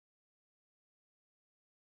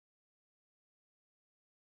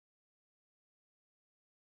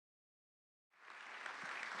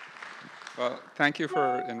Well, thank you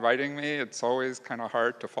for inviting me. It's always kind of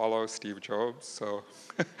hard to follow Steve Jobs, so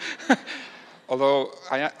although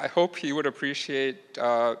I hope he would appreciate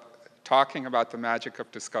talking about the magic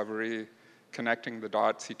of discovery, connecting the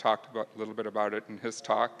dots. He talked a little bit about it in his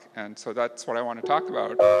talk, and so that's what I want to talk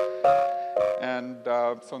about. And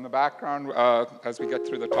so in the background, as we get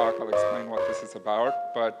through the talk, I'll explain what this is about.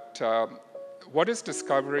 But what is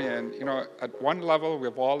discovery? And at one level,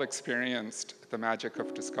 we've all experienced the magic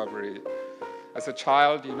of discovery. As a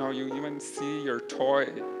child, you even see your toy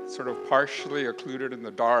sort of partially occluded in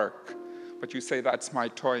the dark, but you say, that's my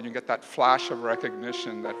toy, and you get that flash of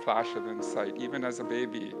recognition, that flash of insight, even as a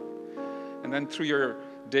baby. And then through your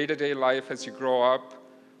day-to-day life as you grow up,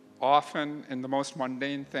 often in the most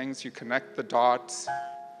mundane things, you connect the dots,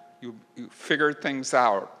 you figure things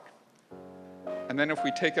out. And then if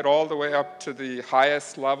we take it all the way up to the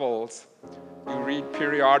highest levels, you read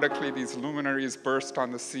periodically these luminaries burst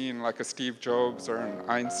on the scene, like a Steve Jobs or an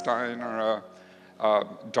Einstein or a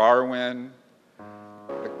Darwin.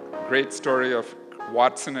 The great story of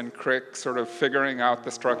Watson and Crick sort of figuring out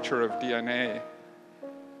the structure of DNA.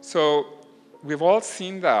 So we've all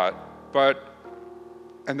seen that,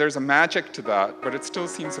 and there's a magic to that, but it still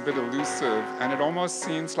seems a bit elusive, and it almost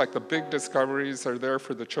seems like the big discoveries are there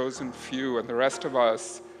for the chosen few, and the rest of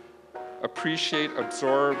us appreciate,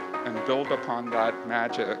 absorb, and build upon that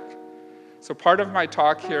magic. So part of my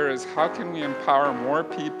talk here is how can we empower more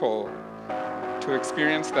people to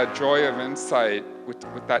experience that joy of insight with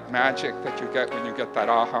that magic that you get when you get that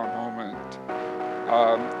aha moment.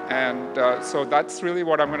 So that's really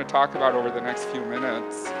what I'm going to talk about over the next few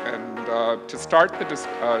minutes. And to start the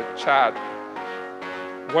chat,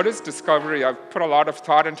 what is discovery? I've put a lot of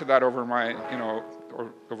thought into that over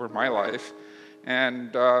my life.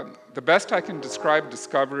 And the best I can describe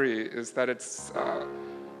discovery is that it's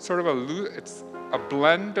sort of it's a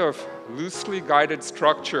blend of loosely guided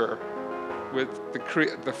structure with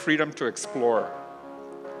the freedom to explore.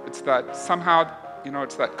 It's that somehow,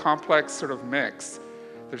 it's that complex sort of mix.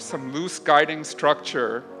 There's some loose guiding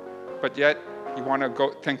structure, but yet you want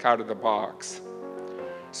to think out of the box.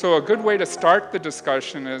 So a good way to start the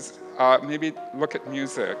discussion is maybe look at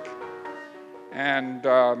music. And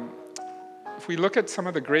if we look at some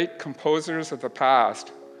of the great composers of the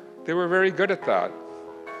past, they were very good at that.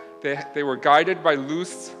 They were guided by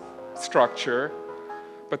loose structure,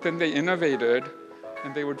 but then they innovated,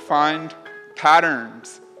 and they would find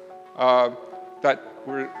patterns that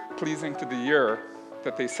were pleasing to the ear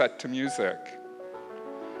that they set to music.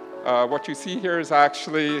 What you see here is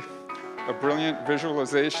actually a brilliant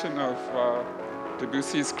visualization of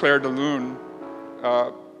Debussy's Clair de Lune,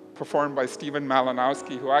 performed by Stephen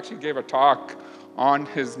Malinowski, who actually gave a talk on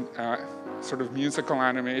his sort of musical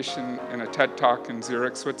animation in a TED Talk in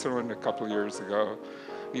Zurich, Switzerland a couple of years ago.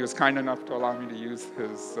 He was kind enough to allow me to use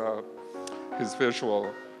his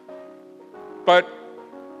visual. But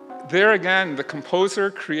there again, the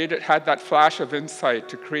composer had that flash of insight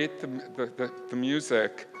to create the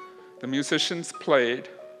music. The musicians played,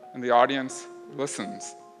 and the audience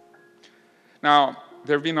listens. Now,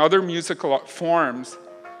 there have been other musical forms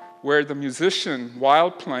where the musician,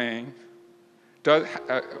 while playing,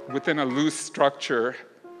 within a loose structure,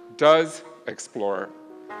 does explore.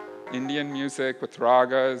 Indian music with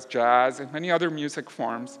ragas, jazz, and many other music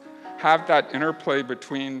forms have that interplay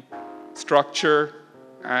between structure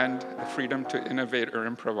and the freedom to innovate or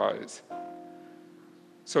improvise.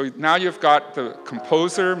 So now you've got the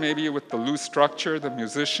composer, maybe with the loose structure, the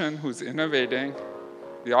musician who's innovating,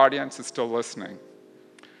 the audience is still listening.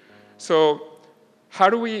 So how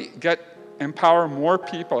do we empower more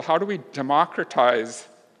people? How do we democratize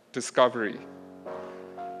discovery,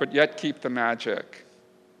 but yet keep the magic?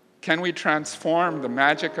 Can we transform the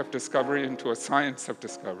magic of discovery into a science of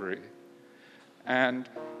discovery? And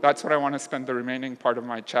that's what I want to spend the remaining part of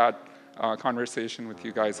my chat conversation with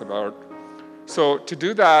you guys about. So to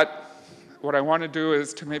do that, what I want to do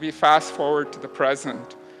is to maybe fast forward to the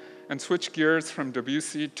present and switch gears from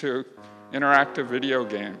Debussy to interactive video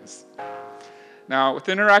games. Now, with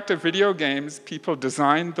interactive video games, people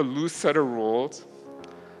design the loose set of rules,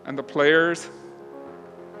 and the players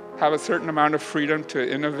have a certain amount of freedom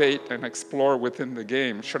to innovate and explore within the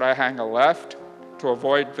game. Should I hang a left to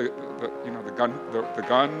avoid the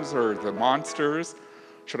guns or the monsters?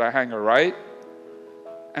 Should I hang a right?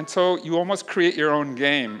 And so you almost create your own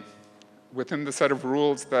game within the set of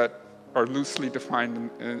rules that are loosely defined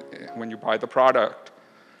when you buy the product.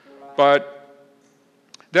 But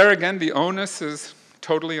there again, the onus is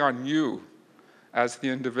totally on you as the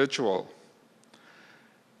individual.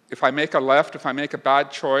 If I make a left, if I make a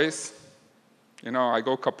bad choice, I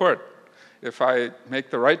go kaput. If I make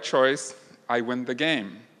the right choice, I win the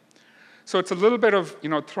game. So it's a little bit of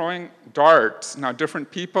throwing darts. Now,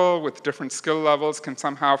 different people with different skill levels can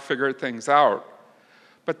somehow figure things out.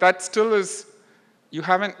 But that still is, you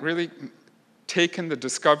haven't really taken the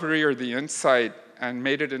discovery or the insight and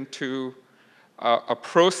made it into a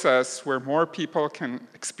process where more people can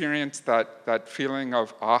experience that feeling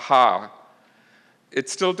of aha. It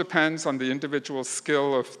still depends on the individual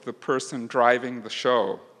skill of the person driving the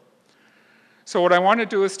show. So what I want to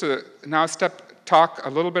do is to now talk a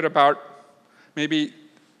little bit about maybe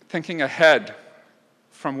thinking ahead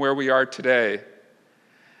from where we are today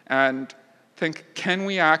and think, can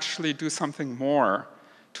we actually do something more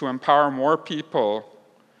to empower more people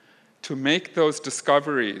to make those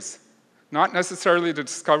discoveries? Not necessarily the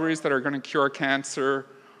discoveries that are going to cure cancer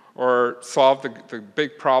or solve the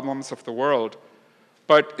big problems of the world,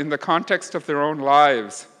 but in the context of their own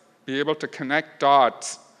lives, be able to connect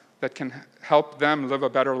dots that can help them live a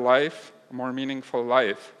better life, a more meaningful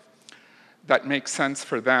life that makes sense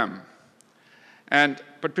for them.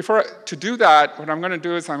 But to do that, what I'm going to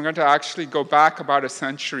do is I'm going to actually go back about a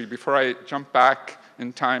century before I jump back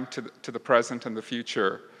in time to the present and the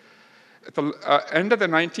future. At the end of the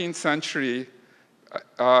 19th century,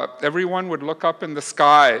 everyone would look up in the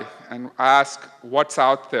sky and ask, what's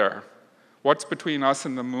out there? What's between us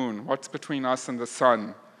and the moon? What's between us and the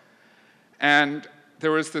sun? And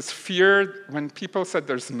there was this fear when people said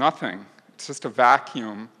there's nothing, it's just a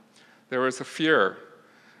vacuum. There was a fear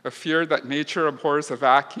that nature abhors a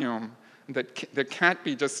vacuum, and that there can't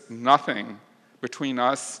be just nothing between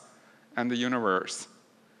us and the universe.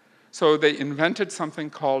 So they invented something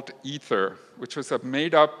called ether, which was a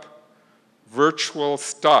made-up virtual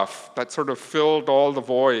stuff that sort of filled all the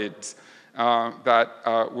voids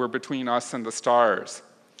that were between us and the stars.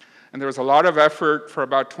 And there was a lot of effort for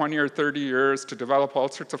about 20 or 30 years to develop all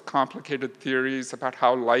sorts of complicated theories about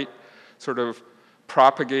how light sort of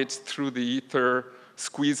propagates through the ether,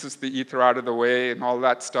 squeezes the ether out of the way, and all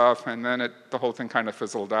that stuff, and then the whole thing kind of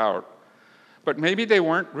fizzled out. But maybe they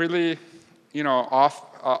weren't really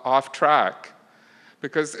off track.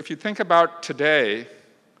 Because if you think about today,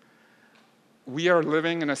 we are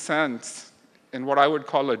living, in a sense, in what I would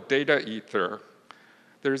call a data ether.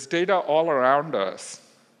 There's data all around us,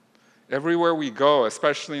 everywhere we go,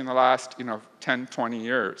 especially in the last 10, 20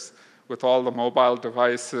 years, with all the mobile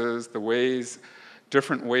devices,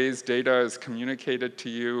 different ways data is communicated to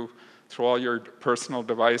you through all your personal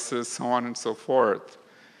devices, so on and so forth.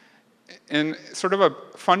 In sort of a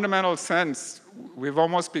fundamental sense, we've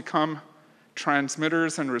almost become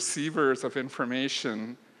transmitters and receivers of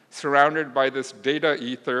information surrounded by this data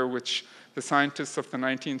ether, which the scientists of the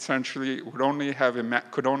 19th century could only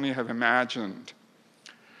have imagined.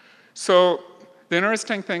 So the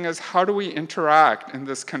interesting thing is, how do we interact in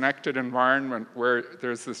this connected environment where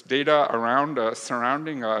there's this data around us,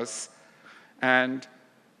 surrounding us, and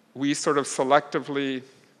we sort of selectively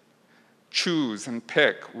choose and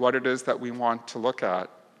pick what it is that we want to look at?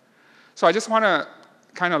 So I just want to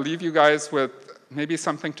kind of leave you guys with maybe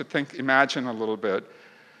something to imagine a little bit.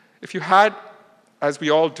 If you had, as we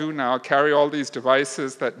all do now, carry all these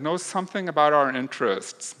devices that know something about our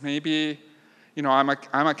interests, maybe, I'm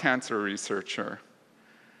a cancer researcher.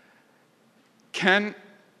 Can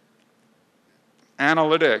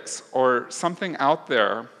analytics or something out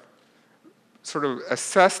there sort of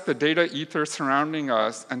assess the data ether surrounding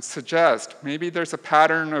us and suggest maybe there's a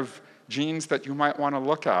pattern of genes that you might want to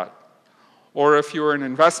look at? Or if you're an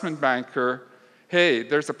investment banker, hey,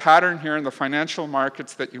 there's a pattern here in the financial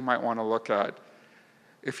markets that you might want to look at.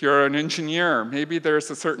 If you're an engineer, maybe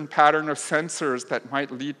there's a certain pattern of sensors that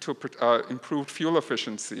might lead to improved fuel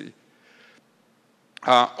efficiency.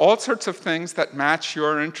 All sorts of things that match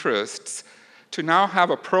your interests, to now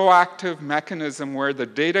have a proactive mechanism where the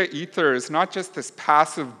data ether is not just this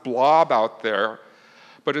passive blob out there,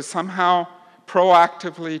 but is somehow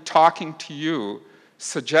proactively talking to you,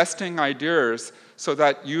 suggesting ideas so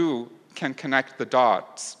that you can connect the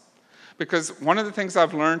dots. Because one of the things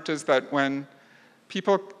I've learned is that when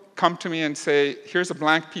people come to me and say, here's a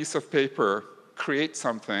blank piece of paper, create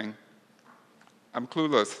something, I'm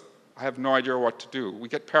clueless. I have no idea what to do. We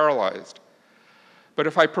get paralyzed. But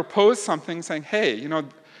if I propose something saying, hey,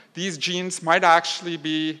 these genes might actually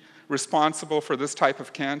be responsible for this type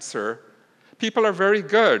of cancer, people are very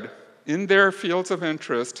good in their fields of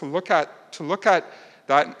interest to look at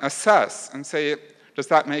that and assess and say, does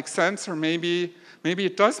that make sense? Or maybe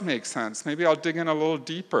it does make sense. Maybe I'll dig in a little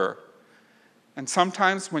deeper. And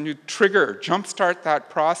sometimes when you jumpstart that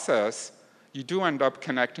process, you do end up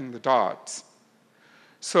connecting the dots.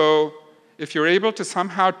 So if you're able to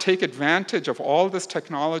somehow take advantage of all this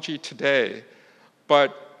technology today,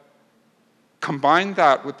 but combine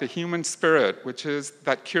that with the human spirit, which is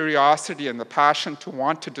that curiosity and the passion to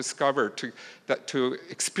want to discover, to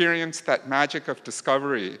experience that magic of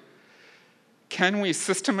discovery, can we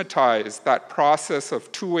systematize that process of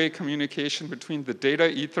two-way communication between the data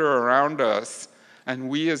ether around us and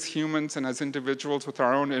we as humans and as individuals with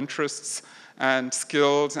our own interests and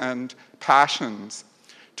skills and passions,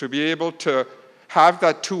 to be able to have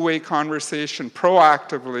that two-way conversation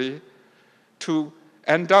proactively, to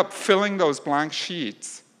end up filling those blank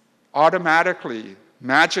sheets automatically,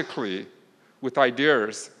 magically, with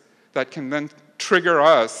ideas that can then trigger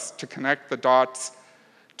us to connect the dots,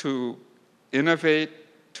 to innovate,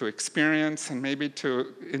 to experience, and maybe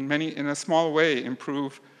to, in a small way,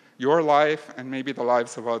 improve your life and maybe the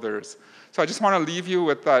lives of others. So I just want to leave you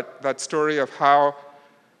with that story of how,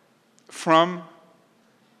 from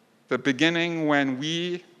the beginning when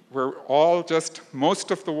we were all just,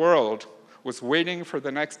 most of the world was waiting for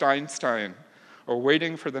the next Einstein or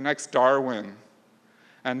waiting for the next Darwin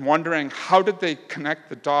and wondering how did they connect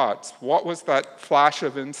the dots? What was that flash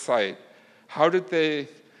of insight? How did they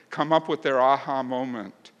come up with their aha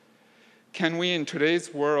moment? Can we, in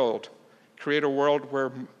today's world, create a world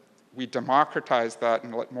where we democratize that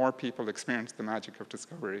and let more people experience the magic of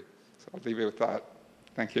discovery? So I'll leave you with that.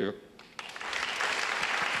 Thank you.